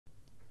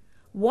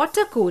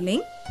Water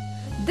cooling.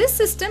 This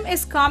system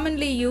is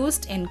commonly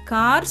used in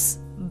cars,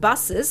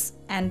 buses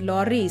and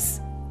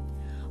lorries.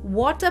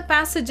 Water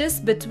passages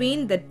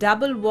between the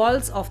double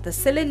walls of the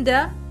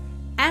cylinder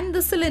and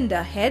the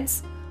cylinder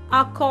heads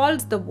are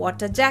called the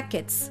water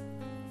jackets.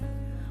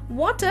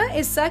 Water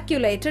is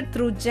circulated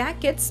through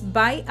jackets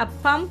by a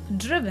pump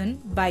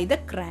driven by the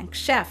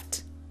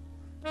crankshaft.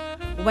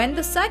 When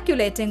the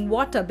circulating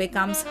water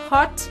becomes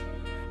hot,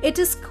 it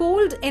is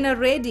cooled in a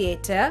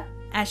radiator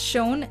as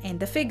shown in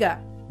the figure.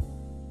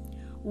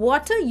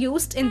 Water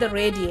used in the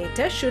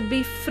radiator should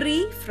be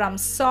free from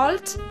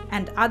salt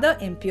and other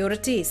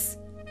impurities.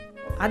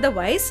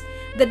 Otherwise,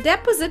 the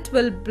deposit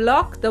will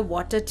block the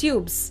water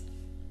tubes.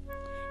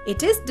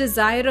 It is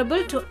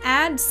desirable to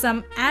add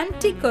some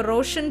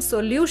anti-corrosion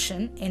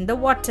solution in the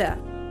water.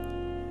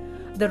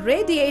 The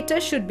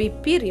radiator should be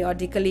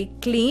periodically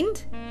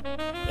cleaned.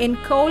 In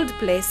cold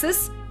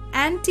places,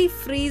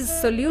 anti-freeze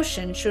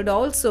solution should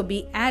also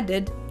be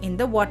added in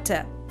the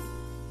water.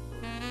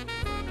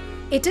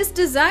 It is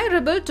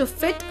desirable to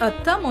fit a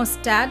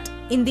thermostat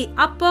in the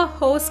upper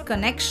hose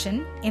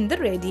connection in the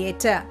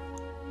radiator.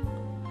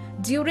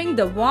 During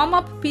the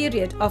warm-up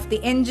period of the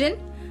engine,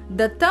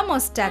 the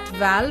thermostat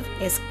valve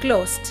is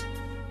closed.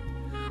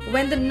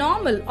 When the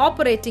normal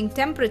operating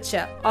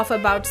temperature of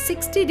about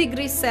 60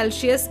 degrees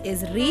Celsius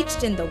is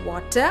reached in the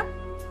water,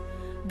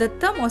 the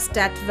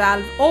thermostat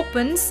valve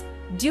opens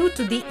due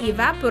to the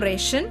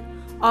evaporation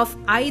of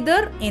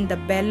either in the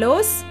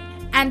bellows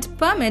and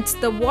permits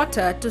the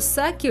water to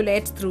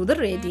circulate through the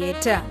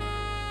radiator.